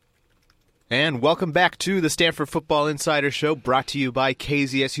And welcome back to the Stanford Football Insider Show, brought to you by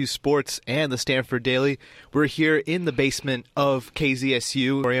KZSU Sports and the Stanford Daily. We're here in the basement of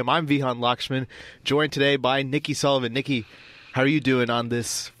KZSU. I'm Vihan Lakshman, joined today by Nicky Sullivan. Nicky, how are you doing on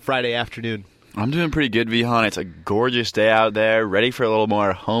this Friday afternoon? I'm doing pretty good, Vihan. It's a gorgeous day out there, ready for a little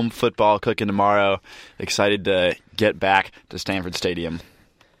more home football cooking tomorrow. Excited to get back to Stanford Stadium.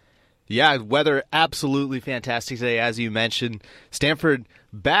 Yeah, weather absolutely fantastic today, as you mentioned. Stanford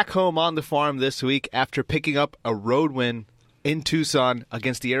back home on the farm this week after picking up a road win in Tucson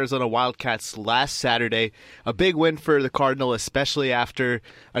against the Arizona Wildcats last Saturday. A big win for the Cardinal, especially after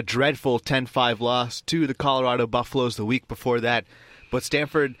a dreadful 10-5 loss to the Colorado Buffaloes the week before that. But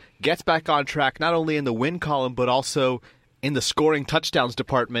Stanford gets back on track, not only in the win column, but also in the scoring touchdowns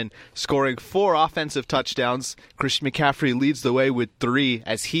department, scoring 4 offensive touchdowns. Christian McCaffrey leads the way with 3,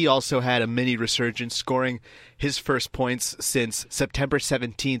 as he also had a mini resurgence, scoring his first points since September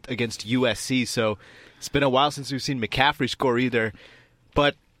 17th against USC. So it's been a while since we've seen McCaffrey score either.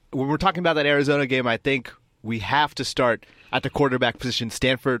 But when we're talking about that Arizona game, I think we have to start at the quarterback position.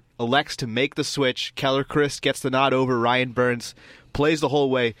 Stanford elects to make the switch. Keller Chryst gets the nod over Ryan Burns, plays the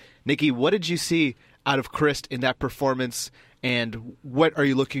whole way. Nicky, what did you see out of Chryst in that performance, and what are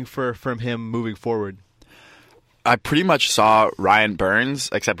you looking for from him moving forward? I pretty much saw Ryan Burns,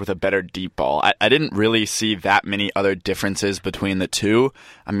 except with a better deep ball. I didn't really see that many other differences between the two.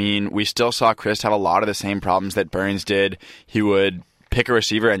 I mean, we still saw Chryst have a lot of the same problems that Burns did. He would pick a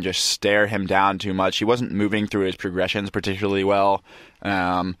receiver and just stare him down too much. He wasn't moving through his progressions particularly well.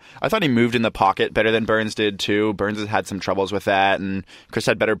 I thought he moved in the pocket better than Burns did too. Burns has had some troubles with that, and Chryst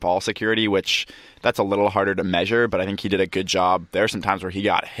had better ball security, which that's a little harder to measure, but I think he did a good job. There are some times where he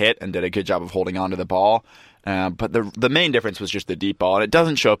got hit and did a good job of holding on to the ball. But the main difference was just the deep ball, and it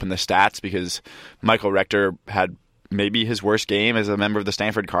doesn't show up in the stats because Michael Rector had maybe his worst game as a member of the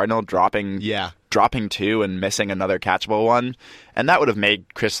Stanford Cardinal, dropping 2 and missing another catchable one. And that would have made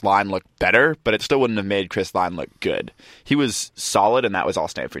Chryst's line look better, but it still wouldn't have made Chryst's line look good. He was solid, and that was all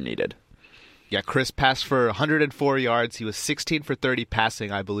Stanford needed. Yeah, Chryst passed for 104 yards. He was 16 for 30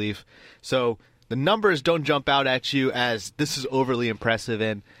 passing, I believe. So the numbers don't jump out at you as this is overly impressive,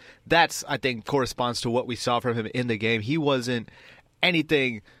 and that's, I think, corresponds to what we saw from him in the game. He wasn't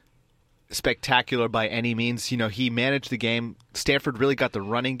anything spectacular by any means. You know, he managed the game. Stanford really got the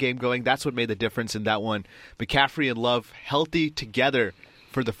running game going. That's what made the difference in that one. McCaffrey and Love healthy together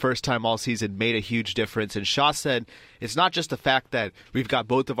for the first time all season made a huge difference. And Shaw said it's not just the fact that we've got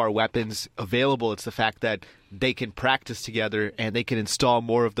both of our weapons available, it's the fact that they can practice together and they can install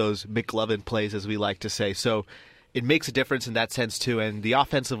more of those McLovin plays, as we like to say. So it makes a difference in that sense too. And the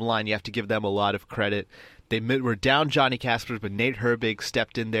offensive line, you have to give them a lot of credit. They were down Johnny Caspers, but Nate Herbig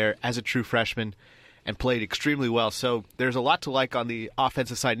stepped in there as a true freshman and played extremely well. So there's a lot to like on the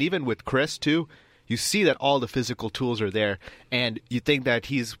offensive side. And even with Chryst, too, you see that all the physical tools are there. And you think that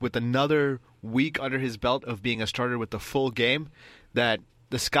he's, with another week under his belt of being a starter with the full game, that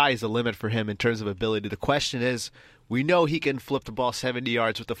the sky is the limit for him in terms of ability. The question is, we know he can flip the ball 70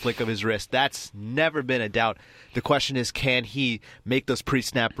 yards with the flick of his wrist. That's never been a doubt. The question is, can he make those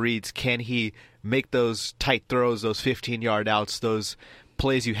pre-snap reads? Can he make those tight throws, those 15-yard outs, those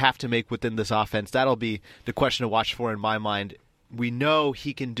plays you have to make within this offense? That'll be the question to watch for in my mind. We know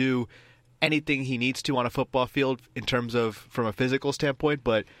he can do anything he needs to on a football field in terms of from a physical standpoint,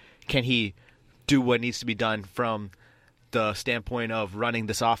 but can he do what needs to be done from the standpoint of running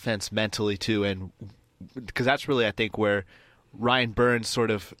this offense mentally too? And because that's really, I think, where Ryan Burns sort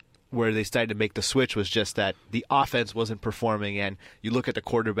of, where they started to make the switch, was just that the offense wasn't performing, and you look at the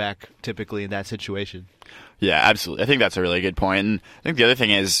quarterback typically in that situation. Yeah, absolutely. I think that's a really good point. And I think the other thing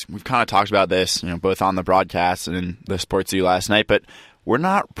is, we've kind of talked about this, both on the broadcast and in the Sports Zoo last night, but we're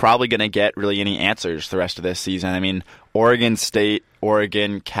not probably going to get really any answers the rest of this season. I mean, Oregon State,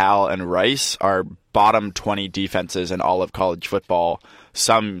 Oregon, Cal, and Rice are bottom 20 defenses in all of college football.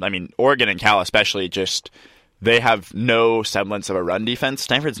 Oregon and Cal especially, they have no semblance of a run defense.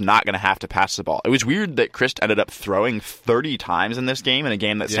 Stanford's not going to have to pass the ball. It was weird that Chryst ended up throwing 30 times in this game, in a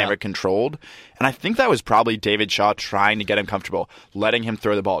game that Stanford controlled. And I think that was probably David Shaw trying to get him comfortable, letting him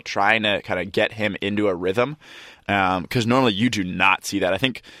throw the ball, trying to kind of get him into a rhythm. Because normally you do not see that. I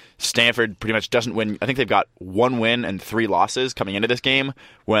think Stanford pretty much doesn't win. I think they've got 1 win and 3 losses coming into this game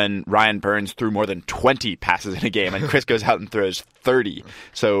when Ryan Burns threw more than 20 passes in a game and Chryst goes out and throws 30.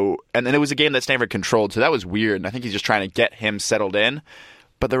 And then it was a game that Stanford controlled, so that was weird. And I think he's just trying to get him settled in.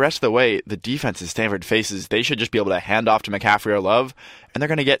 But the rest of the way, the defenses Stanford faces, they should just be able to hand off to McCaffrey or Love, and they're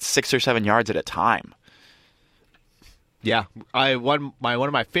going to get 6 or 7 yards at a time. Yeah, one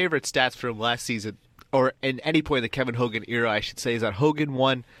of my favorite stats from last season or in any point in the Kevin Hogan era, I should say, is that Hogan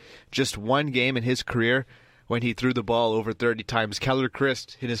won just one game in his career when he threw the ball over 30 times. Keller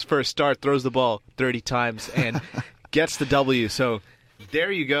Chryst, in his first start, throws the ball 30 times and gets the W. So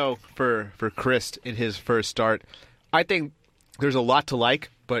there you go for Chryst in his first start. I think there's a lot to like,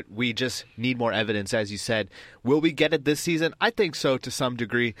 but we just need more evidence, as you said. Will we get it this season? I think so, to some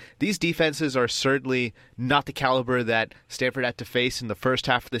degree. These defenses are certainly not the caliber that Stanford had to face in the first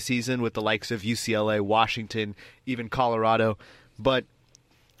half of the season with the likes of UCLA, Washington, even Colorado. But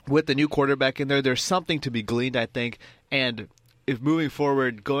with the new quarterback in there, there's something to be gleaned, I think. And if moving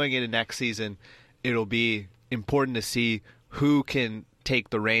forward, going into next season, it'll be important to see who can take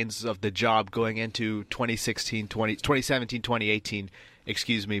the reins of the job going into 2017, 2018,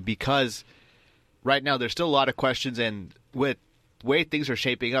 because right now there's still a lot of questions, and with the way things are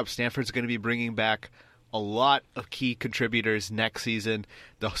shaping up, Stanford's going to be bringing back a lot of key contributors next season.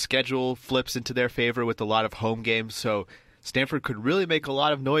 The schedule flips into their favor with a lot of home games, so Stanford could really make a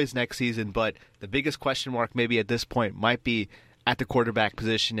lot of noise next season, but the biggest question mark maybe at this point might be at the quarterback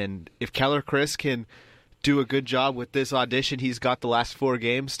position. And if Keller Chryst can do a good job with this audition, he's got the last 4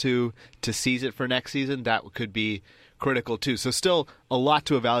 games to seize it for next season, that could be critical too. So still a lot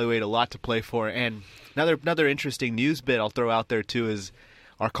to evaluate, a lot to play for. And another interesting news bit I'll throw out there too is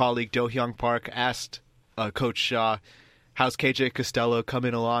our colleague Do-Hyung Park asked Coach Shaw, how's KJ Costello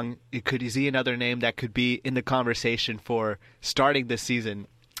coming along? Is he another name that could be in the conversation for starting this season?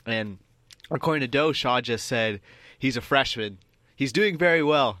 And according to Do, Shaw just said he's a freshman. He's doing very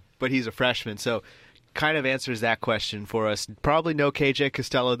well, but he's a freshman. So kind of answers that question for us. Probably no KJ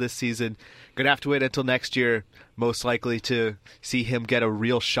Costello this season. Going to have to wait until next year, most likely, to see him get a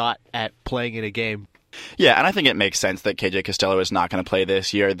real shot at playing in a game. Yeah, and I think it makes sense that KJ Costello is not going to play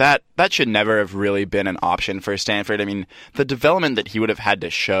this year. That should never have really been an option for Stanford. I mean, the development that he would have had to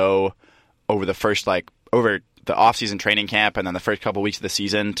show over the offseason training camp and then the first couple weeks of the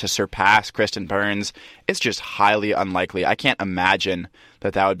season to surpass Kristen Burns, it's just highly unlikely. I can't imagine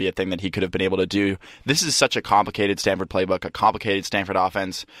that would be a thing that he could have been able to do. This is such a complicated Stanford playbook, a complicated Stanford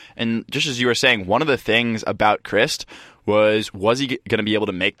offense. And just as you were saying, one of the things about Chryst was he going to be able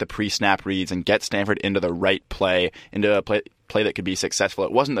to make the pre-snap reads and get Stanford into the right play, into a play that could be successful.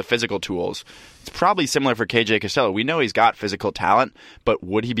 It wasn't the physical tools. It's probably similar for KJ Costello. We know he's got physical talent, but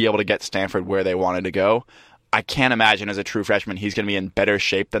would he be able to get Stanford where they wanted to go? I can't imagine as a true freshman he's going to be in better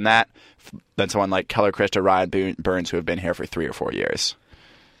shape than someone like Keller Chryst or Ryan Burns, who have been here for 3 or 4 years.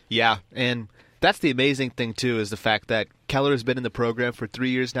 Yeah, and that's the amazing thing, too, is the fact that Keller has been in the program for 3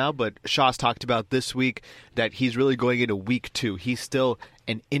 years now, but Shaw's talked about this week that he's really going into week 2. He's still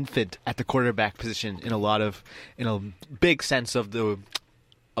an infant at the quarterback position in a big sense of the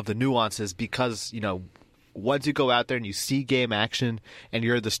nuances, because, once you go out there and you see game action and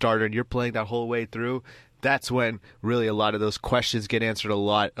you're the starter and you're playing that whole way through, that's when really a lot of those questions get answered, a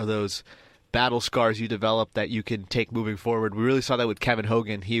lot of those battle scars you develop that you can take moving forward. We really saw that with Kevin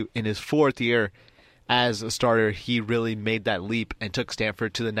Hogan. He, in his 4th year as a starter, he really made that leap and took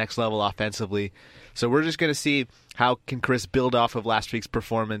Stanford to the next level offensively. So we're just going to see how can Chryst build off of last week's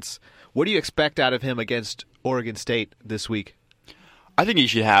performance. What do you expect out of him against Oregon State this week? I think he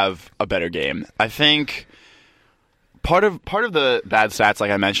should have a better game. I think part of the bad stats,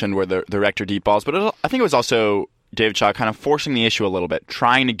 like I mentioned, were the rector deep balls, but I think it was also David Shaw kind of forcing the issue a little bit,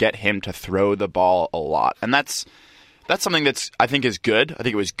 trying to get him to throw the ball a lot. And that's something I think is good. I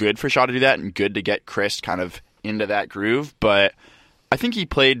think it was good for Shaw to do that and good to get Chryst kind of into that groove. But I think he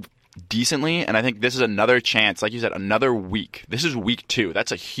played decently, and I think this is another chance, like you said, another week. This is week 2.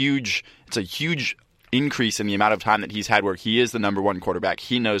 It's a huge increase in the amount of time that he's had where he is the number 1 quarterback.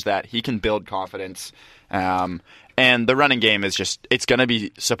 He knows that. He can build confidence. And the running game is it's going to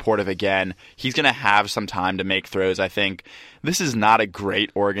be supportive again. He's going to have some time to make throws, I think. This is not a great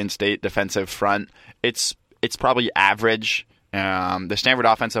Oregon State defensive front. It's probably average. The Stanford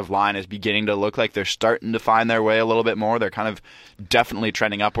offensive line is beginning to look like they're starting to find their way a little bit more. They're kind of definitely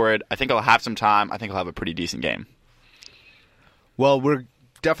trending upward. I think he'll have some time. I think he'll have a pretty decent game. Well, we're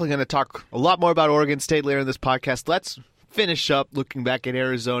definitely going to talk a lot more about Oregon State later in this podcast. Let's finish up looking back at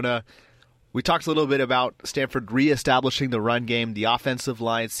Arizona. We talked a little bit about Stanford reestablishing the run game. The offensive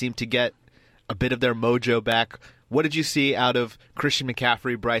line seemed to get a bit of their mojo back. What did you see out of Christian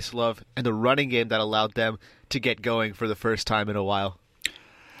McCaffrey, Bryce Love, and the running game that allowed them to get going for the first time in a while?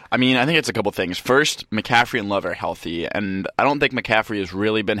 I mean, I think it's a couple things. First, McCaffrey and Love are healthy, and I don't think McCaffrey has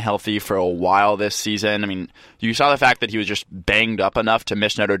really been healthy for a while this season. I mean, you saw the fact that he was just banged up enough to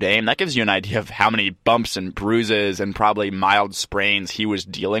miss Notre Dame. That gives you an idea of how many bumps and bruises and probably mild sprains he was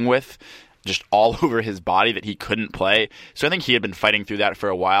dealing with. just all over his body that he couldn't play. So I think he had been fighting through that for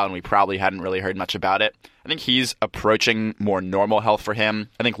a while, and we probably hadn't really heard much about it. I think he's approaching more normal health for him.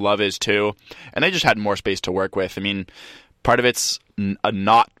 I think Love is too. And they just had more space to work with. I mean, part of it's a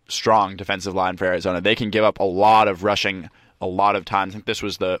not strong defensive line for Arizona. They can give up a lot of rushing a lot of times. I think this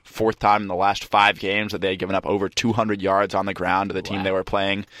was the fourth time in the last 5 games that they had given up over 200 yards on the ground to the team they were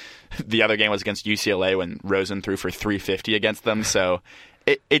playing. The other game was against UCLA when Rosen threw for 350 against them. So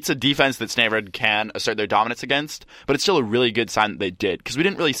it's a defense that Stanford can assert their dominance against, but it's still a really good sign that they did, because we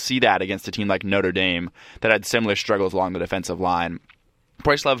didn't really see that against a team like Notre Dame that had similar struggles along the defensive line.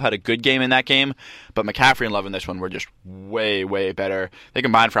 Bryce Love had a good game in that game, but McCaffrey and Love in this one were just way, way better. They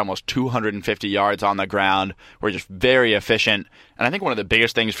combined for almost 250 yards on the ground, were just very efficient. And I think one of the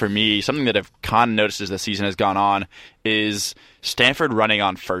biggest things for me, something that I've kind of noticed as the season has gone on, is Stanford running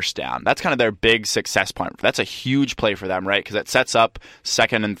on first down. That's kind of their big success point. That's a huge play for them, right? Because it sets up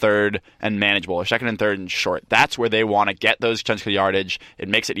second and third and manageable, or second and third and short. That's where they want to get those chunks of yardage. It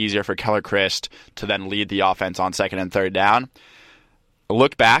makes it easier for Keller Chryst to then lead the offense on second and third down.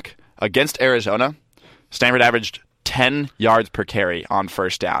 Look back, against Arizona, Stanford averaged 10 yards per carry on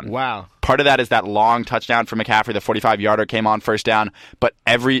first down. Wow. Part of that is that long touchdown for McCaffrey, the 45-yarder came on first down, but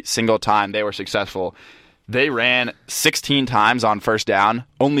every single time they were successful. They ran 16 times on first down.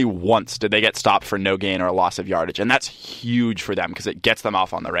 Only once did they get stopped for no gain or a loss of yardage, and that's huge for them because it gets them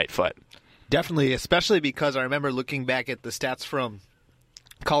off on the right foot. Definitely, especially because I remember looking back at the stats from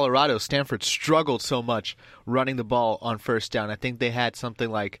Colorado. Stanford struggled so much running the ball on first down. I think they had something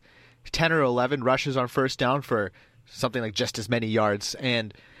like 10 or 11 rushes on first down for something like just as many yards,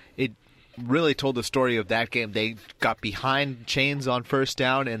 and it really told the story of that game. They got behind chains on first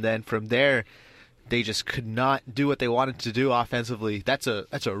down, and then from there they just could not do what they wanted to do offensively. That's a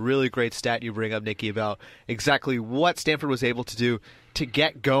really great stat you bring up, Nicky, about exactly what Stanford was able to do to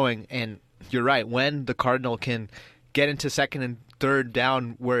get going. And you're right, when the Cardinal can get into second and third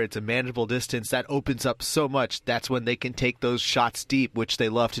down where it's a manageable distance, that opens up so much. That's when they can take those shots deep, which they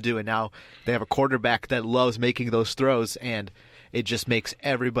love to do. And now they have a quarterback that loves making those throws, and it just makes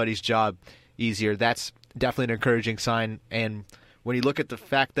everybody's job easier. That's definitely an encouraging sign. And when you look at the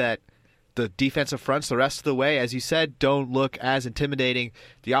fact that the defensive fronts the rest of the way, as you said, don't look as intimidating,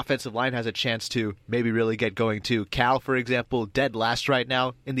 the offensive line has a chance to maybe really get going too. Cal, for example, dead last right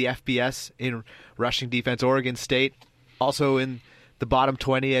now in the FBS in rushing defense. Oregon State also in the bottom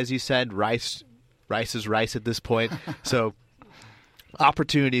 20, as you said. Rice is Rice at this point. So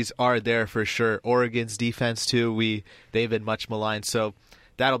opportunities are there for sure. Oregon's defense too, they've been much maligned. So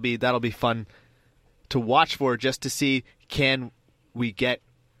that'll be fun to watch for, just to see, can we get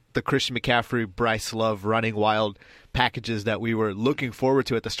the Christian McCaffrey, Bryce Love running wild packages that we were looking forward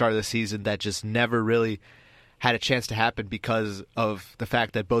to at the start of the season that just never really had a chance to happen because of the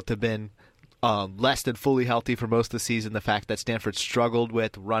fact that both have been less than fully healthy for most of the season, the fact that Stanford struggled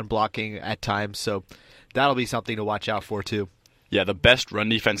with run blocking at times. So that'll be something to watch out for too. Yeah, the best run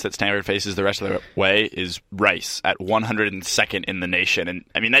defense that Stanford faces the rest of the way is Rice at 102nd in the nation. And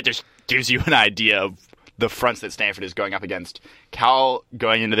I mean, that just gives you an idea of the fronts that Stanford is going up against. Cal,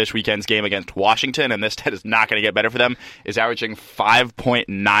 going into this weekend's game against Washington, and this stat is not going to get better for them, is averaging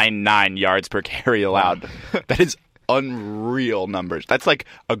 5.99 yards per carry allowed. That is unreal numbers. That's like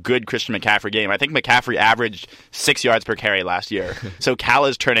a good Christian McCaffrey game. I think McCaffrey averaged 6 yards per carry last year. So Cal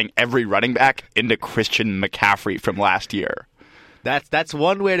is turning every running back into Christian McCaffrey from last year. That's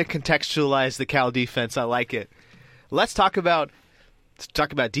one way to contextualize the Cal defense. I like it. Let's talk about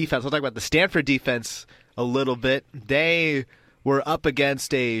defense. Let's talk about the Stanford defense a little bit. They were up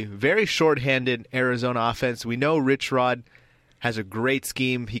against a very shorthanded Arizona offense. We know Rich Rod has a great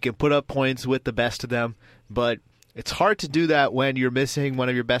scheme. He can put up points with the best of them, but it's hard to do that when you're missing one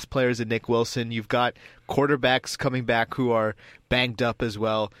of your best players in Nick Wilson. You've got quarterbacks coming back who are banged up as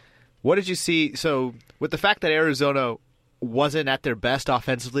well. What did you see? So with the fact that Arizona wasn't at their best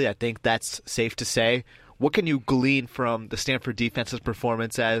offensively, I think that's safe to say. What can you glean from the Stanford defense's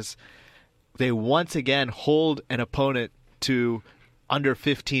performance as they once again hold an opponent to under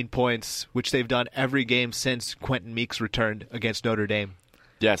 15 points, which they've done every game since Quentin Meeks returned against Notre Dame?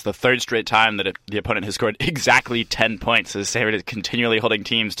 Yeah, it's the third straight time that the opponent has scored exactly 10 points. As Stanford is continually holding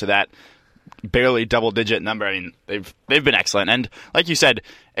teams to that barely double-digit number. I mean, they've been excellent. And like you said,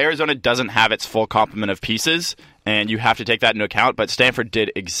 Arizona doesn't have its full complement of pieces, and you have to take that into account. But Stanford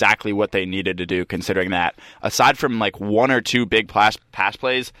did exactly what they needed to do, considering that. Aside from like one or two big pass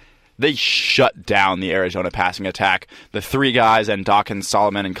plays, they shut down the Arizona passing attack. The three guys, and Dawkins,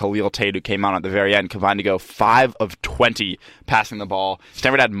 Sullivan, and Khalil Tate, who came out at the very end, combined to go 5 of 20 passing the ball.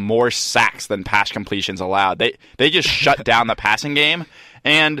 Stanford had more sacks than pass completions allowed. They just shut down the passing game.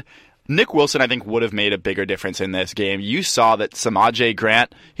 And Nick Wilson, I think, would have made a bigger difference in this game. You saw that Samaje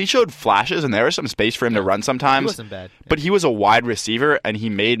Grant, he showed flashes, and there was some space for him to run sometimes. He wasn't bad. But he was a wide receiver, and he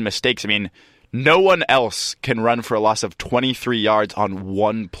made mistakes. I mean, no one else can run for a loss of 23 yards on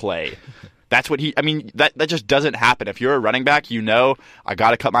one play. That's what that just doesn't happen. If you're a running back, you know, I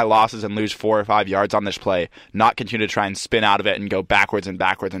got to cut my losses and lose 4 or 5 yards on this play, not continue to try and spin out of it and go backwards and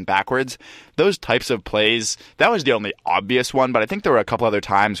backwards and backwards. Those types of plays, that was the only obvious one, but I think there were a couple other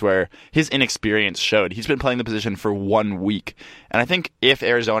times where his inexperience showed. He's been playing the position for 1 week. And I think if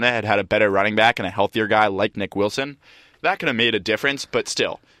Arizona had had a better running back and a healthier guy like Nick Wilson, that could have made a difference, but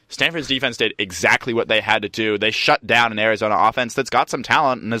still. Stanford's defense did exactly what they had to do. They shut down an Arizona offense that's got some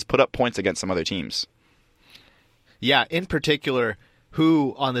talent and has put up points against some other teams. Yeah, in particular,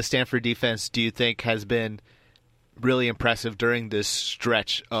 who on the Stanford defense do you think has been really impressive during this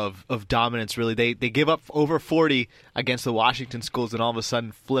stretch of dominance? Really, they give up over 40 against the Washington schools and all of a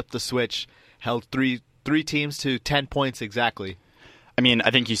sudden flipped the switch, held three teams to 10 points exactly. I mean,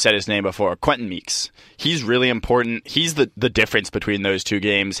 I think you said his name before, Quentin Meeks. He's really important. He's the difference between those two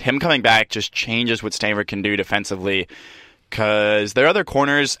games. Him coming back just changes what Stanford can do defensively because their other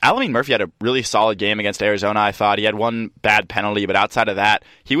corners, Alameen Murphy had a really solid game against Arizona, I thought. He had one bad penalty, but outside of that,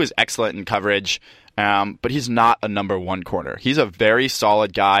 he was excellent in coverage. But he's not a number 1 corner. He's a very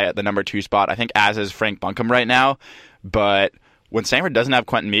solid guy at the number 2 spot, I think, as is Frank Buncombe right now. But when Stanford doesn't have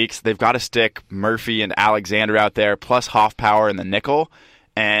Quentin Meeks, they've got to stick Murphy and Alexander out there, plus Hoffpower in the nickel.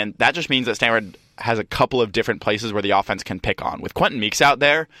 And that just means that Stanford has a couple of different places where the offense can pick on. With Quentin Meeks out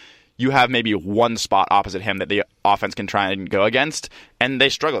there, you have maybe one spot opposite him that the offense can try and go against, and they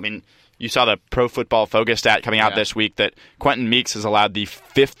struggle. I mean, you saw the Pro Football Focus stat coming out this week that Quentin Meeks has allowed the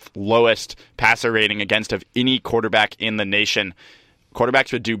 5th lowest passer rating against of any quarterback in the nation.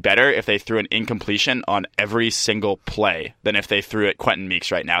 Quarterbacks would do better if they threw an incompletion on every single play than if they threw at Quentin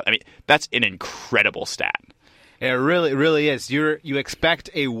Meeks right now. I mean, that's an incredible stat. It really is. You expect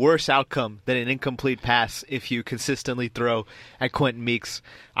a worse outcome than an incomplete pass if you consistently throw at Quentin Meeks.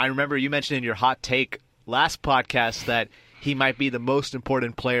 I remember you mentioned in your hot take last podcast that he might be the most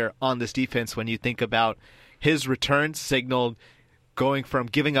important player on this defense when you think about his returns signaled going from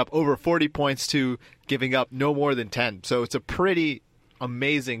giving up over 40 points to giving up no more than 10. So it's a pretty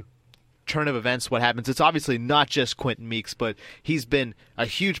amazing turn of events what happens. It's obviously not just Quentin Meeks, but he's been a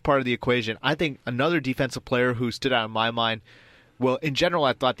huge part of the equation. I think another defensive player who stood out in my mind, well, in general,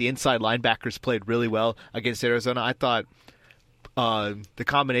 I thought the inside linebackers played really well against Arizona. I thought the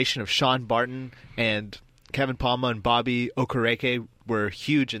combination of Sean Barton and Kevin Palma and Bobby Okereke were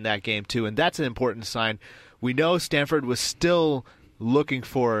huge in that game too, and that's an important sign. We know Stanford was still looking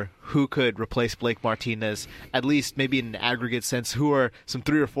for who could replace Blake Martinez, at least maybe in an aggregate sense, who are some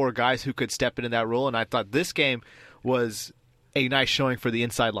 3 or 4 guys who could step into that role. And I thought this game was a nice showing for the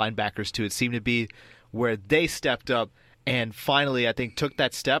inside linebackers too. It seemed to be where they stepped up and finally, I think, took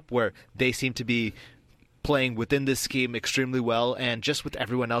that step where they seem to be playing within this scheme extremely well, and just with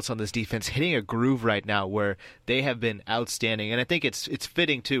everyone else on this defense hitting a groove right now where they have been outstanding. And I think it's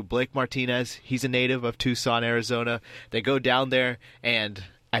fitting too. Blake Martinez, he's a native of Tucson, Arizona. They go down there, and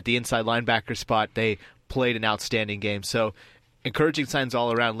at the inside linebacker spot, they played an outstanding game. So encouraging signs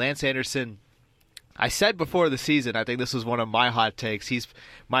all around. Lance Anderson, I said before the season, I think this was one of my hot takes. He's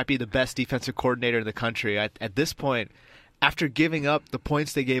might be the best defensive coordinator in the country. At this point, after giving up the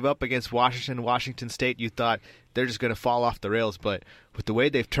points they gave up against Washington State, you thought they're just going to fall off the rails. But with the way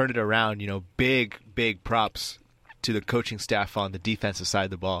they've turned it around, big props to the coaching staff on the defensive side of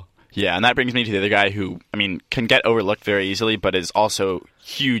the ball. Yeah, and that brings me to the other guy who, can get overlooked very easily, but is also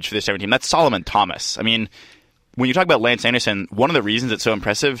huge for this Stanford team. That's Solomon Thomas. When you talk about Lance Anderson, one of the reasons it's so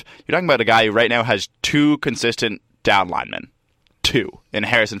impressive, you're talking about a guy who right now has 2 consistent down linemen. 2 in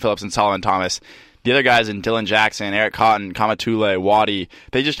Harrison Phillips and Solomon Thomas. The other guys in Dylan Jackson, Eric Cotton, Kamatule, Waddy,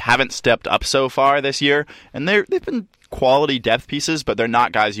 they just haven't stepped up so far this year. And they've been quality depth pieces, but they're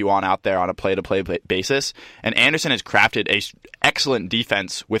not guys you want out there on a play-to-play basis. And Anderson has crafted a excellent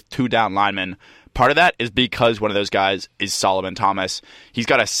defense with 2 down linemen. Part of that is because one of those guys is Solomon Thomas. He's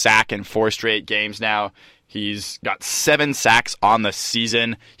got a sack in 4 straight games now. He's got 7 sacks on the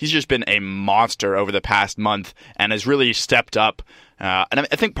season. He's just been a monster over the past month and has really stepped up. And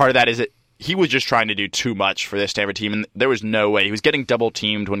I think part of that is that he was just trying to do too much for this Stanford team, and there was no way. He was getting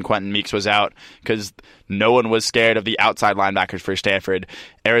double-teamed when Quentin Meeks was out because no one was scared of the outside linebackers for Stanford.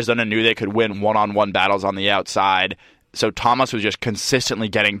 Arizona knew they could win one-on-one battles on the outside, so Thomas was just consistently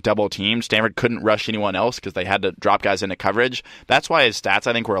getting double-teamed. Stanford couldn't rush anyone else because they had to drop guys into coverage. That's why his stats,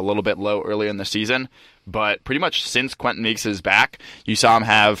 I think, were a little bit low earlier in the season, but pretty much since Quentin Meeks is back, you saw him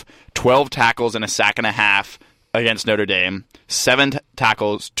have 12 tackles and a sack and a half, against Notre Dame, 7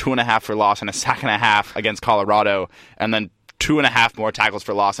 tackles, 2.5 for loss, and a sack and a half against Colorado, and then 2.5 more tackles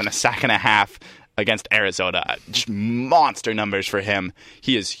for loss and a sack and a half against Arizona. Just monster numbers for him.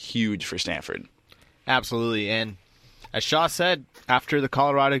 He is huge for Stanford. Absolutely. And as Shaw said after the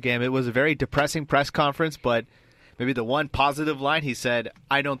Colorado game, it was a very depressing press conference, but maybe the one positive line he said,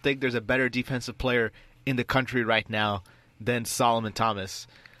 I don't think there's a better defensive player in the country right now than Solomon Thomas.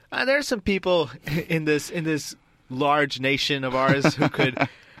 There's some people in this large nation of ours who could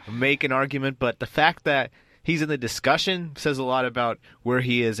make an argument, but the fact that he's in the discussion says a lot about where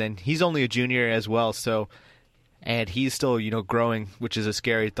he is, and he's only a junior as well, so and he's still, growing, which is a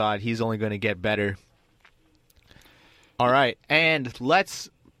scary thought. He's only going to get better. All right, and let's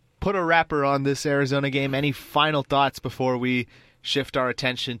put a wrapper on this Arizona game. Any final thoughts before we shift our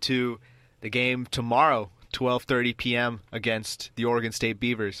attention to the game tomorrow, 12:30 p.m. against the Oregon State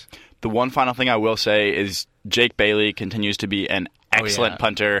Beavers? The one final thing I will say is Jake Bailey continues to be an excellent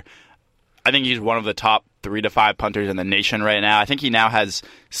punter. I think he's one of the top 3 to 5 punters in the nation right now. I think he now has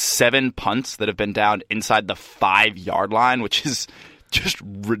 7 punts that have been down inside the 5-yard line, which is just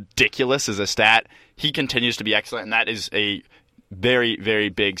ridiculous as a stat. He continues to be excellent, and that is a very, very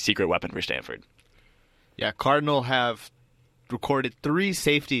big secret weapon for Stanford. Yeah, Cardinal have recorded 3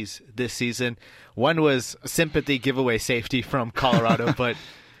 safeties this season. One was a sympathy giveaway safety from Colorado, but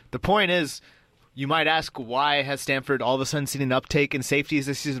the point is, you might ask, why has Stanford all of a sudden seen an uptake in safeties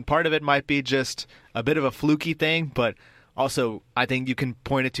this season? Part of it might be just a bit of a fluky thing, but also I think you can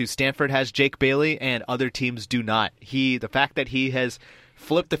point it to Stanford has Jake Bailey and other teams do not. The fact that he has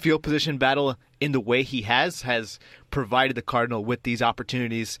flipped the field position battle in the way he has provided the Cardinal with these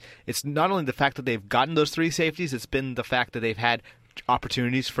opportunities. It's not only the fact that they've gotten those 3 safeties, it's been the fact that they've had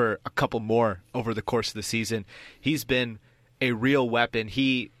opportunities for a couple more over the course of the season. He's been a real weapon.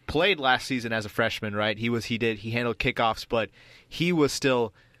 He played last season as a freshman, right? He handled kickoffs, but he was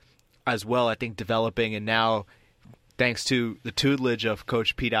still as well, I think, developing, and now thanks to the tutelage of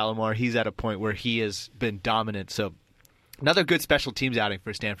Coach Pete Alomar, he's at a point where he has been dominant. So another good special teams outing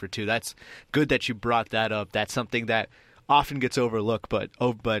for Stanford too. That's good that you brought that up. That's something that often gets overlooked, but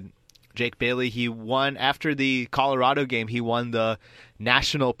Jake Bailey, he won after the Colorado game. He won the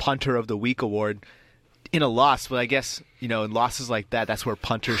National Punter of the Week award in a loss, but I guess, in losses like that, that's where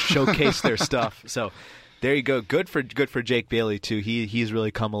punters showcase their stuff. So there you go. Good for Jake Bailey too. He's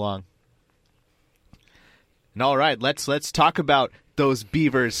really come along. And all right, let's talk about those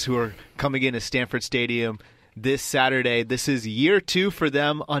Beavers who are coming into Stanford Stadium this Saturday. This is year 2 for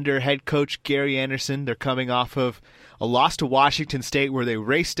them under head coach Gary Anderson. They're coming off of a loss to Washington State where they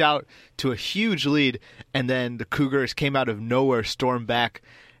raced out to a huge lead, and then the Cougars came out of nowhere, stormed back,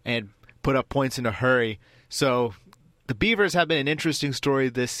 and put up points in a hurry. So the Beavers have been an interesting story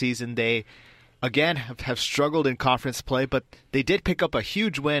this season. They, again, have struggled in conference play, but they did pick up a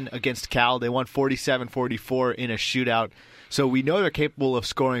huge win against Cal. They won 47-44 in a shootout. So we know they're capable of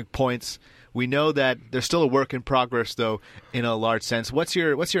scoring points. We know that they're still a work in progress, though, in a large sense. What's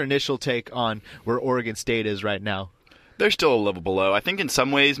your initial take on where Oregon State is right now? They're still a level below. I think in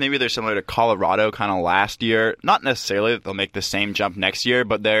some ways maybe they're similar to Colorado kind of last year. Not necessarily that they'll make the same jump next year,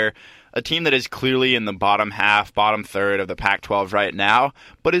 but they're a team that is clearly in the bottom third of the Pac-12 right now,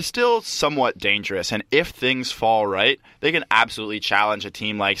 but is still somewhat dangerous. And if things fall right, they can absolutely challenge a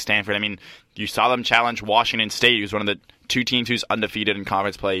team like Stanford. I mean, you saw them challenge Washington State, who's one of the 2 teams who's undefeated in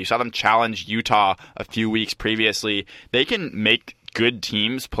conference play. You saw them challenge Utah a few weeks previously. They can make good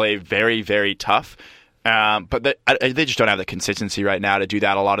teams play very, very tough. But they just don't have the consistency right now to do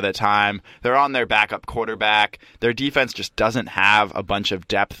that a lot of the time. They're on their backup quarterback. Their defense just doesn't have a bunch of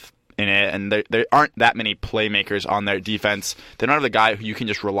depth in it, and there aren't that many playmakers on their defense. They don't have the guy who you can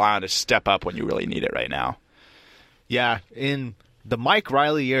just rely on to step up when you really need it right now. Yeah, in the Mike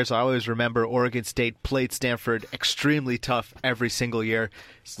Riley years, I always remember Oregon State played Stanford extremely tough every single year.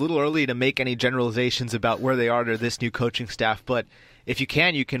 It's a little early to make any generalizations about where they are under this new coaching staff, but if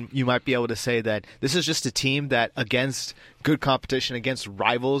you might be able to say that this is just a team that against good competition, against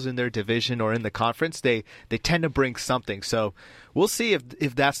rivals in their division or in the conference, they tend to bring something. So we'll see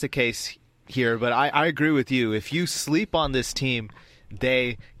if that's the case here. But I agree with you. If you sleep on this team,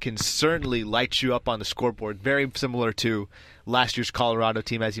 they can certainly light you up on the scoreboard. Very similar to last year's Colorado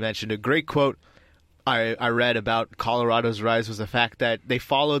team, as you mentioned. A great quote I read about Colorado's rise was the fact that they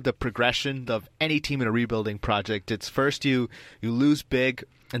followed the progression of any team in a rebuilding project. It's first you lose big,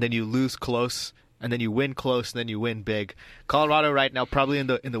 and then you lose close, and then you win close, and then you win big. Colorado right now probably in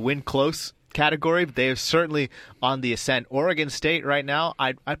the win close category, but they are certainly on the ascent. Oregon State right now,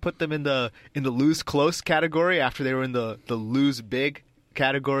 I'd put them in the lose close category after they were in the lose big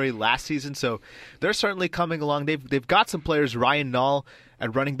category last season, so they're certainly coming along. They've got some players. Ryan Nall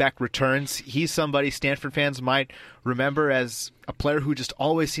at running back returns. He's somebody Stanford fans might remember as a player who just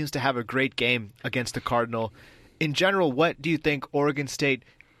always seems to have a great game against the Cardinal. In general, what do you think Oregon State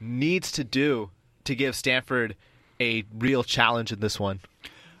needs to do to give Stanford a real challenge in this one?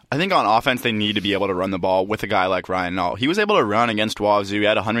 I think on offense, they need to be able to run the ball with a guy like Ryan Nall. He was able to run against Wazoo. He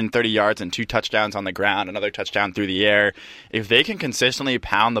had 130 yards and 2 touchdowns on the ground, another touchdown through the air. If they can consistently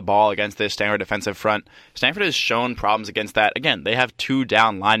pound the ball against this Stanford defensive front, Stanford has shown problems against that. Again, they have 2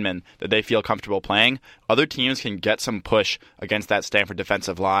 down linemen that they feel comfortable playing. Other teams can get some push against that Stanford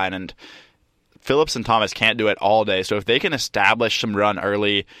defensive line, and Phillips and Thomas can't do it all day. So if they can establish some run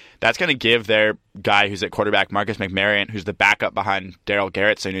early, that's going to give their guy who's at quarterback, Marcus McMaryion, who's the backup behind Darrell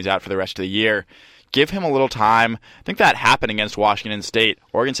Garrettson, who's out for the rest of the year, give him a little time. I think that happened against Washington State.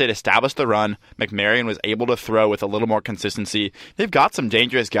 Oregon State established the run. McMaryion was able to throw with a little more consistency. They've got some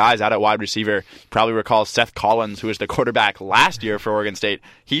dangerous guys out at wide receiver. You probably recall Seth Collins, who was the quarterback last year for Oregon State.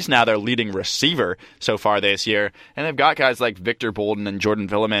 He's now their leading receiver so far this year. And they've got guys like Victor Bolden and Jordan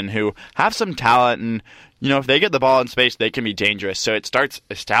Villeman who have some talent, and if they get the ball in space, they can be dangerous. So it starts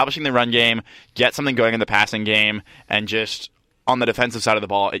establishing the run game, get something going in the passing game, and just on the defensive side of the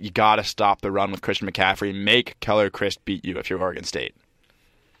ball, you got to stop the run with Christian McCaffrey. Make Keller Chryst beat you if you're Oregon State.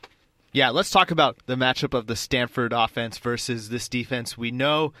 Yeah, let's talk about the matchup of the Stanford offense versus this defense. We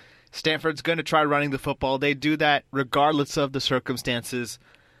know Stanford's going to try running the football. They do that regardless of the circumstances.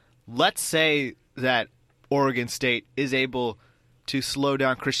 Let's say that Oregon State is able to slow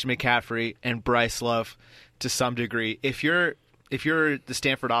down Christian McCaffrey and Bryce Love to some degree. If you're the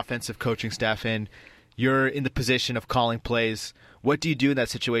Stanford offensive coaching staff and you're in the position of calling plays, what do you do in that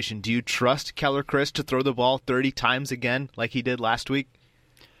situation? Do you trust Keller Chryst to throw the ball 30 times again like he did last week?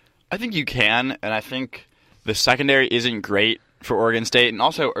 I think you can, and I think the secondary isn't great for Oregon State, and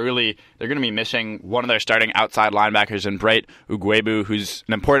also early, they're going to be missing one of their starting outside linebackers in Bright Ugwebu, who's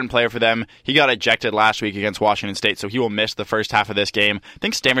an important player for them. He got ejected last week against Washington State, so he will miss the first half of this game. I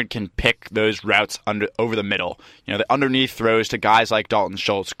think Stanford can pick those routes over the middle. The underneath throws to guys like Dalton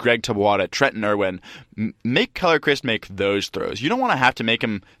Schultz, Greg Tabuada, Trenton Irwin. Make Keller Chryst make those throws. You don't want to have to make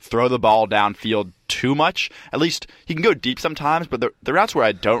him throw the ball downfield too much. At least he can go deep sometimes, but the routes where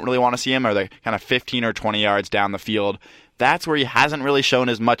I don't really want to see him are the kind of 15 or 20 yards down the field. That's where he hasn't really shown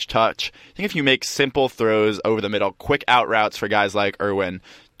as much touch. I think if you make simple throws over the middle, quick out routes for guys like Irwin,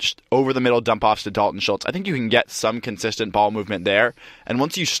 just over the middle dump offs to Dalton Schultz, I think you can get some consistent ball movement there. And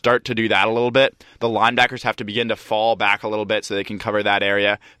once you start to do that a little bit, the linebackers have to begin to fall back a little bit so they can cover that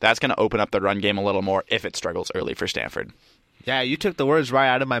area. That's going to open up the run game a little more if it struggles early for Stanford. Yeah, you took the words right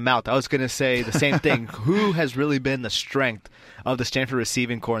out of my mouth. I was going to say the same thing. Who has really been the strength of the Stanford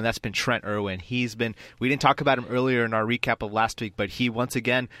receiving core, and that's been Trent Irwin. We didn't talk about him earlier in our recap of last week, but he once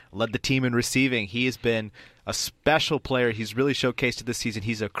again led the team in receiving. He has been a special player. He's really showcased it this season.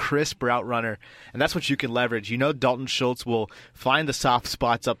 He's a crisp route runner, and that's what you can leverage. Dalton Schultz will find the soft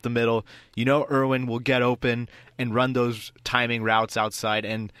spots up the middle. Irwin will get open and run those timing routes outside,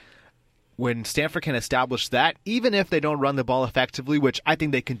 and when Stanford can establish that, even if they don't run the ball effectively, which I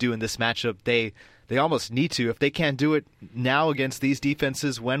think they can do in this matchup, they almost need to. If they can't do it now against these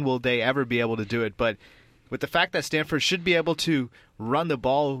defenses, when will they ever be able to do it? But with the fact that Stanford should be able to run the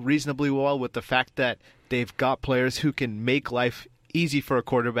ball reasonably well, with the fact that they've got players who can make life easy for a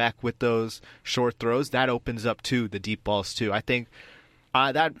quarterback with those short throws, that opens up to the deep balls too. I think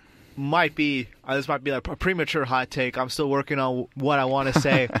that might be like a premature hot take. I'm still working on what I want to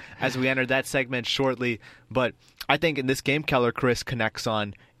say as we enter that segment shortly. But I think in this game, Keller Chryst connects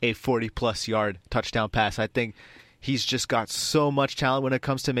on a 40-plus yard touchdown pass. I think he's just got so much talent when it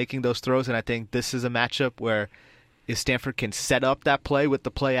comes to making those throws, and I think this is a matchup where if Stanford can set up that play with the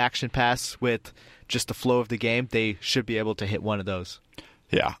play action pass with just the flow of the game, they should be able to hit one of those.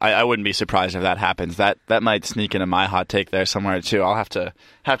 Yeah, I wouldn't be surprised if that happens. That might sneak into my hot take there somewhere too. I'll have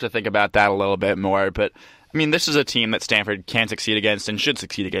to think about that a little bit more. But I mean, this is a team that Stanford can succeed against and should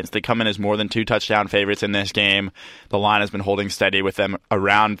succeed against. They come in as more than 2 touchdown favorites in this game. The line has been holding steady with them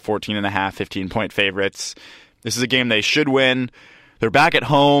around 14.5, 15-point favorites. This is a game they should win. They're back at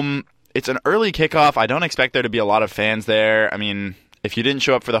home. It's an early kickoff. I don't expect there to be a lot of fans there. I mean, if you didn't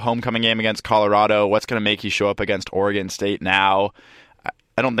show up for the homecoming game against Colorado, what's going to make you show up against Oregon State now?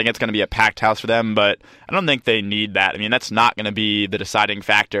 I don't think it's going to be a packed house for them, but I don't think they need that. I mean, that's not going to be the deciding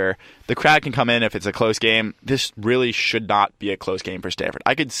factor. The crowd can come in if it's a close game. This really should not be a close game for Stanford.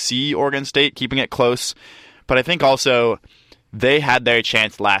 I could see Oregon State keeping it close, but I think also they had their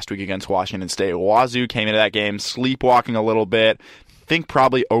chance last week against Washington State. Wazoo came into that game sleepwalking a little bit, think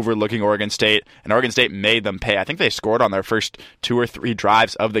probably overlooking Oregon State, and Oregon State made them pay. I think they scored on their first 2 or 3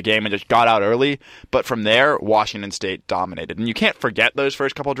 drives of the game and just got out early, but from there, Washington State dominated. And you can't forget those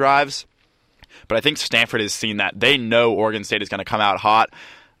first couple drives, but I think Stanford has seen that. They know Oregon State is going to come out hot.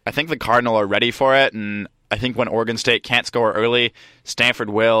 I think the Cardinal are ready for it, and I think when Oregon State can't score early, Stanford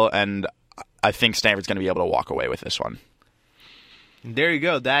will, and I think Stanford's going to be able to walk away with this one. There you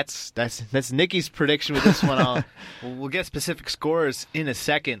go. That's Nicky's prediction with this one. We'll get specific scores in a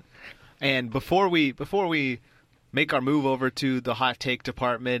second. And before we make our move over to the hot take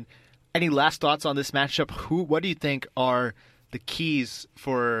department, any last thoughts on this matchup? What do you think are the keys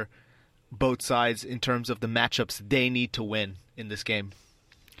for both sides in terms of the matchups they need to win in this game?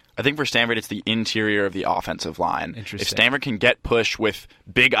 I think for Stanford, it's the interior of the offensive line. Interesting. If Stanford can get push with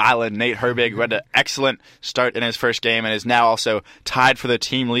Big Island Nate Herbig, who had an excellent start in his first game and is now also tied for the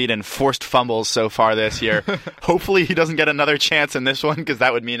team lead in forced fumbles so far this year. Hopefully he doesn't get another chance in this one because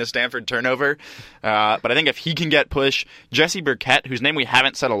that would mean a Stanford turnover. But I think if he can get push, Jesse Burkett, whose name we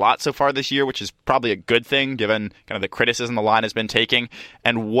haven't said a lot so far this year, which is probably a good thing given kind of the criticism the line has been taking,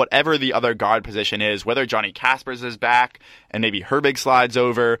 and whatever the other guard position is, whether Johnny Kaspers is back and maybe Herbig slides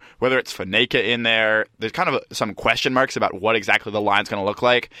over, whether it's Faneka in there, there's kind of some question marks about what exactly the line's going to look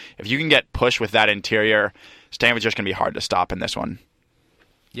like. If you can get push with that interior, Stanford's just going to be hard to stop in this one.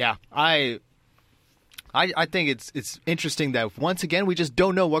 Yeah, I think it's interesting that once again we just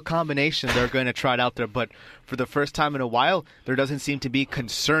don't know what combination they're going to try out there. But for the first time in a while, there doesn't seem to be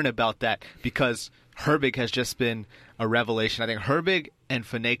concern about that because Herbig has just been a revelation. I think Herbig and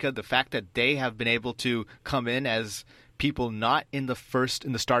Faneka, the fact that they have been able to come in as people not in the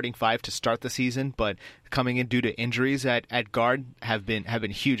starting 5 to start the season, but coming in due to injuries at guard have been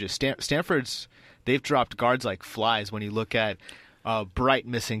huge. Stanford's, they've dropped guards like flies when you look at Bright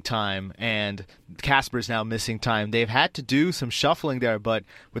missing time and Casper's now missing time. They've had to do some shuffling there, but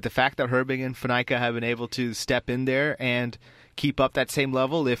with the fact that Herbig and Faneka have been able to step in there and keep up that same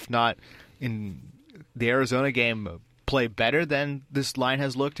level, if not in the Arizona game, play better than this line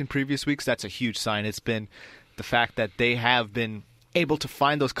has looked in previous weeks, that's a huge sign. It's been the fact that they have been able to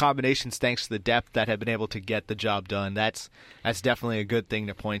find those combinations thanks to the depth that have been able to get the job done. That's definitely a good thing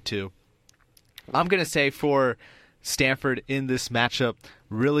to point to. I'm going to say for Stanford in this matchup,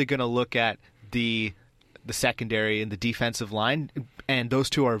 really going to look at the secondary and the defensive line, and those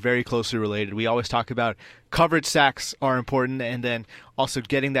two are very closely related. We always talk about coverage sacks are important, and then also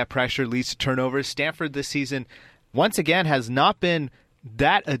getting that pressure leads to turnovers. Stanford this season, once again, has not been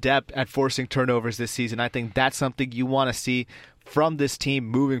that adept at forcing turnovers this season. I think that's something you want to see from this team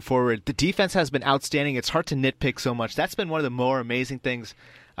moving forward. The defense has been outstanding. It's hard to nitpick so much. That's been one of the more amazing things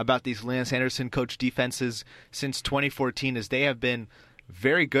about these Lance Anderson coach defenses since 2014 is they have been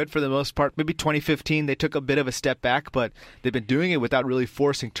very good for the most part. Maybe 2015 they took a bit of a step back, but they've been doing it without really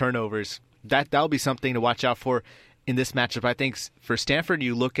forcing turnovers. That'll be something to watch out for in this matchup. I think for Stanford,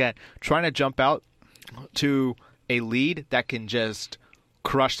 you look at trying to jump out to a lead that can just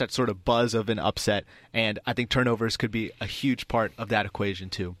crush that sort of buzz of an upset, and I think turnovers could be a huge part of that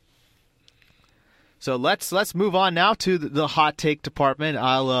equation too. So let's move on now to the hot take department.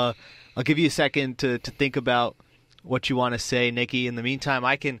 I'll give you a second to think about what you want to say, Nicky. In the meantime,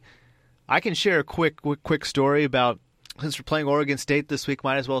 I can share a quick story about, since we're playing Oregon State this week,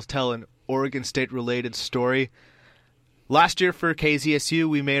 might as well tell an Oregon State related story. Last year for KZSU,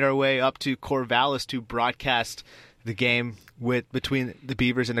 we made our way up to Corvallis to broadcast the game between the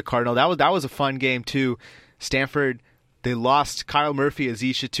Beavers and the Cardinal. That was a fun game too. Stanford, they lost Kyle Murphy,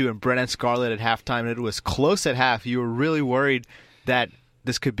 Azisha and Brennan Scarlett at halftime, and it was close at half. You were really worried that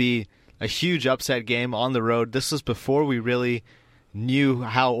this could be a huge upset game on the road. This was before we really knew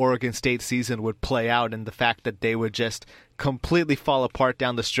how Oregon State's season would play out, and the fact that they would just completely fall apart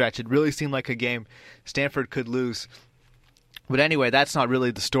down the stretch. It really seemed like a game Stanford could lose. But anyway, that's not really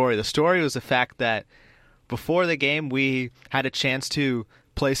the story. The story was the fact that before the game, we had a chance to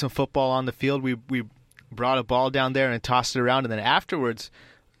play some football on the field. We brought a ball down there and tossed it around. And then afterwards,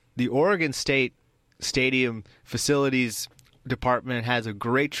 the Oregon State Stadium facilities department has a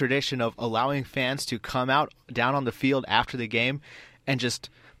great tradition of allowing fans to come out down on the field after the game and just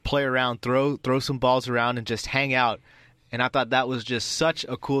play around, throw some balls around, and just hang out. And I thought that was just such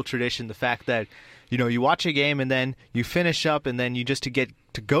a cool tradition. The fact that, you watch a game and then you finish up and then you just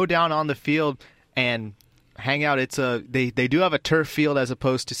to go down on the field and hang out. They do have a turf field as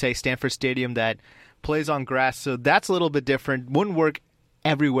opposed to, say, Stanford Stadium that plays on grass, so that's a little bit different. Wouldn't work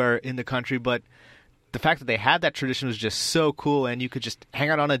everywhere in the country, but the fact that they had that tradition was just so cool, and you could just hang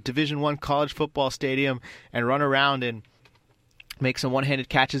out on a Division I college football stadium and run around and make some one-handed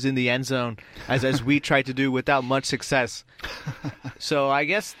catches in the end zone, as we tried to do without much success. So I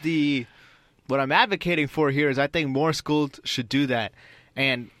guess what I'm advocating for here is I think more schools should do that.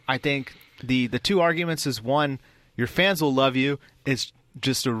 And I think the two arguments is, one, your fans will love you. It's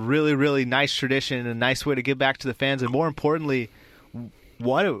just a really, really nice tradition and a nice way to give back to the fans. And more importantly,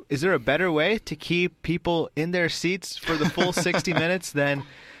 is there a better way to keep people in their seats for the full 60 minutes than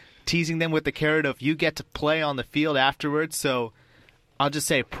teasing them with the carrot of you get to play on the field afterwards? So I'll just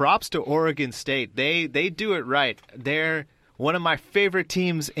say props to Oregon State. They do it right. They're one of my favorite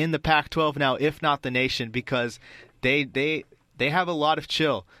teams in the Pac-12 now, if not the nation, because they have a lot of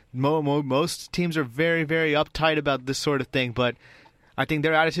chill. Most teams are very, very uptight about this sort of thing, but I think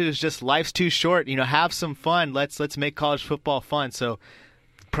their attitude is just life's too short. Have some fun. Let's make college football fun. So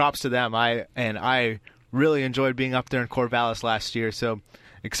props to them. I really enjoyed being up there in Corvallis last year. So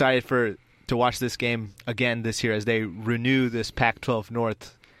excited to watch this game again this year as they renew this Pac-12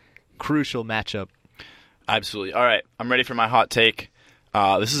 North crucial matchup. Absolutely. All right, I'm ready for my hot take.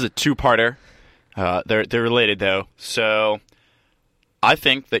 This is a two-parter. They're related, though. So I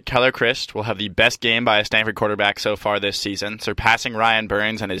think that Keller Chryst will have the best game by a Stanford quarterback so far this season, surpassing Ryan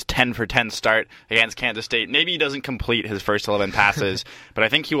Burns and his 10-for-10 start against Kansas State. Maybe he doesn't complete his first 11 passes, but I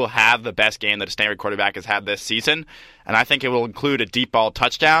think he will have the best game that a Stanford quarterback has had this season, and I think it will include a deep ball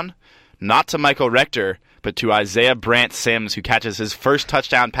touchdown, not to Michael Rector, but to Isaiah Brandt Sims, who catches his first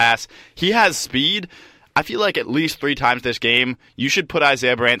touchdown pass. He has speed. I feel like at least 3 times this game, you should put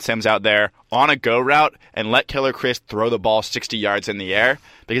Isaiah Brandt Sims out there on a go route and let Keller Chryst throw the ball 60 yards in the air,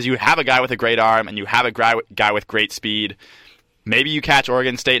 because you have a guy with a great arm and you have a guy with great speed. Maybe you catch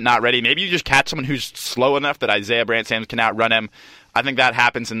Oregon State not ready. Maybe you just catch someone who's slow enough that Isaiah Brandt Sims can outrun him. I think that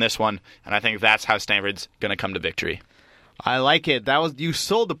happens in this one, and I think that's how Stanford's going to come to victory. I like it. You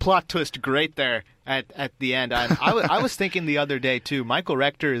sold the plot twist great there at the end. I was thinking the other day too. Michael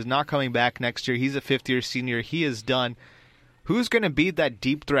Rector is not coming back next year. He's a fifth-year senior. He is done. Who's going to be that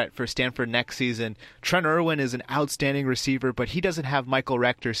deep threat for Stanford next season? Trent Irwin is an outstanding receiver, but he doesn't have Michael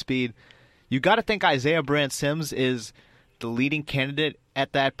Rector's speed. You got to think Isaiah Brandt Sims is the leading candidate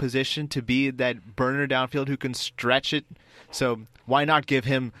at that position to be that burner downfield who can stretch it. So why not give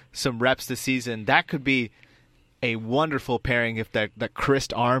him some reps this season? That could be a wonderful pairing if that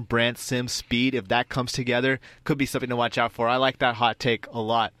Chryst arm, Brandt Sims speed, if that comes together, could be something to watch out for. I like that hot take a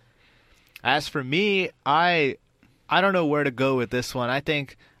lot. As for me, I don't know where to go with this one. I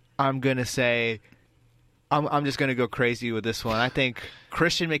think I'm going to say I'm just going to go crazy with this one. I think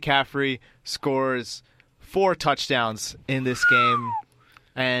Christian McCaffrey scores 4 touchdowns in this game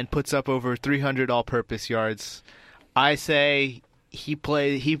and puts up over 300 all-purpose yards. I say he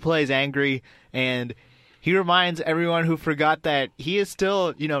plays angry, and he reminds everyone who forgot that he is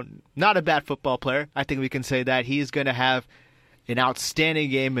still, not a bad football player. I think we can say that. He's going to have an outstanding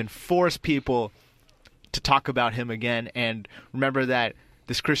game and force people to talk about him again. And remember that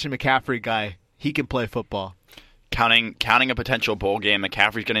this Christian McCaffrey guy, he can play football. Counting a potential bowl game,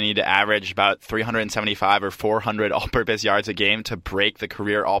 McCaffrey's going to need to average about 375 or 400 all-purpose yards a game to break the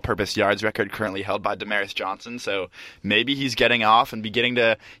career all-purpose yards record currently held by Damaris Johnson. So maybe he's getting off and beginning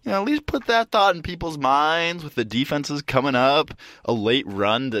to, at least put that thought in people's minds with the defenses coming up. A late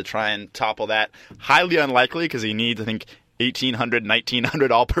run to try and topple that. Highly unlikely because he needs, I think, 1,800,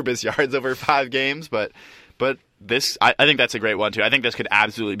 1,900 all-purpose yards over 5 games, but this, I think that's a great one, too. I think this could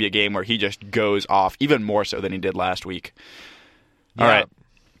absolutely be a game where he just goes off, even more so than he did last week. Yeah. All right.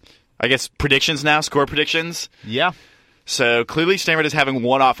 I guess predictions now, score predictions. Yeah. So clearly Stanford is having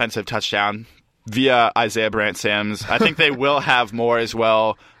 1 offensive touchdown via Isaiah Brandt Sims. I think they will have more as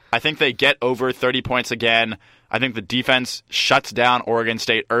well. I think they get over 30 points again. I think the defense shuts down Oregon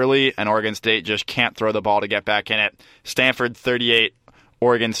State early, and Oregon State just can't throw the ball to get back in it. Stanford 38,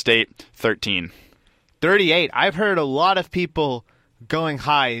 Oregon State 13. 38. I've heard a lot of people going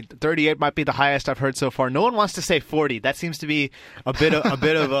high. 38 might be the highest I've heard so far. No one wants to say 40. That seems to be a bit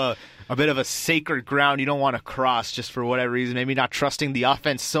of a sacred ground you don't want to cross just for whatever reason. Maybe not trusting the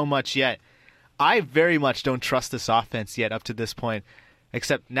offense so much yet. I very much don't trust this offense yet up to this point.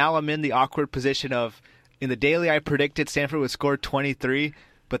 Except now I'm in the awkward position of, in the daily I predicted Stanford would score 23.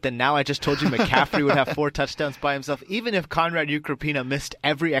 But then now I just told you McCaffrey would have 4 touchdowns by himself. Even if Conrad Ukrapina missed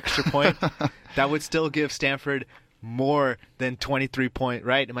every extra point, that would still give Stanford more than 23 points,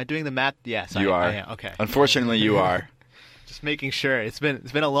 right? Am I doing the math? Yes, you are. I am. Okay. Unfortunately, you are. Just making sure. It's been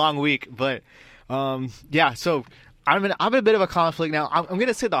a long week, but yeah. So I'm in a bit of a conflict now. I'm going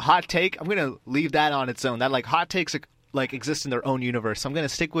to say the hot take. I'm going to leave that on its own. That hot takes exist in their own universe. So I'm going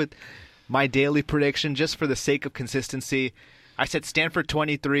to stick with my daily prediction just for the sake of consistency. I said Stanford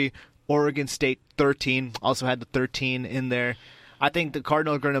 23, Oregon State 13. Also had the 13 in there. I think the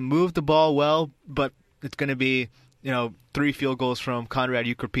Cardinals are going to move the ball well, but it's going to be 3 field goals from Conrad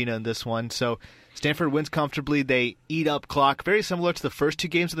Ukrapina in this one. So Stanford wins comfortably. They eat up clock, very similar to the first 2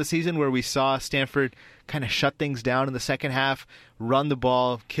 games of the season where we saw Stanford kind of shut things down in the second half, run the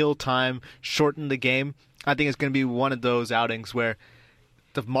ball, kill time, shorten the game. I think it's going to be one of those outings where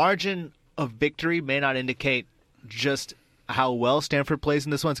the margin of victory may not indicate just how well Stanford plays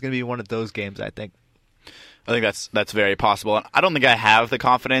in this one. It's going to be one of those games, I think. I think that's very possible. And I don't think I have the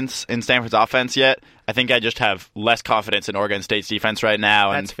confidence in Stanford's offense yet. I think I just have less confidence in Oregon State's defense right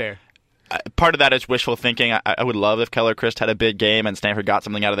now. That's fair. Part of that is wishful thinking. I would love if Keller Chryst had a big game and Stanford got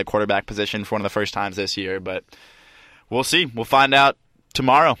something out of the quarterback position for one of the first times this year. But we'll see. We'll find out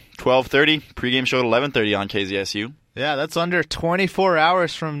tomorrow, 12:30. Pregame show at 11:30 on KZSU. Yeah, that's under 24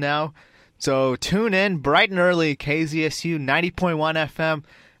 hours from now. So tune in bright and early, KZSU 90.1 FM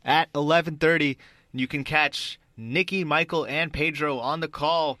at 11:30. You can catch Nicky, Michael, and Pedro on the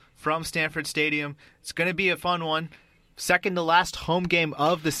call from Stanford Stadium. It's going to be a fun one. Second to last home game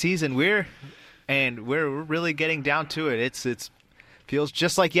of the season. We're really getting down to it. It feels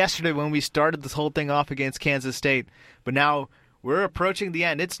just like yesterday when we started this whole thing off against Kansas State. But now we're approaching the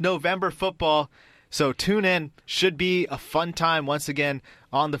end. It's November football. So tune in. Should be a fun time once again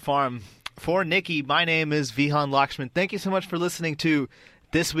on the farm. For Nicky, my name is Vihan Lakshman. Thank you so much for listening to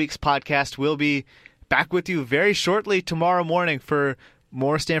this week's podcast. We'll be back with you very shortly tomorrow morning for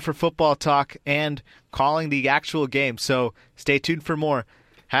more Stanford football talk and calling the actual game. So stay tuned for more.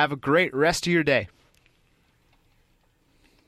 Have a great rest of your day.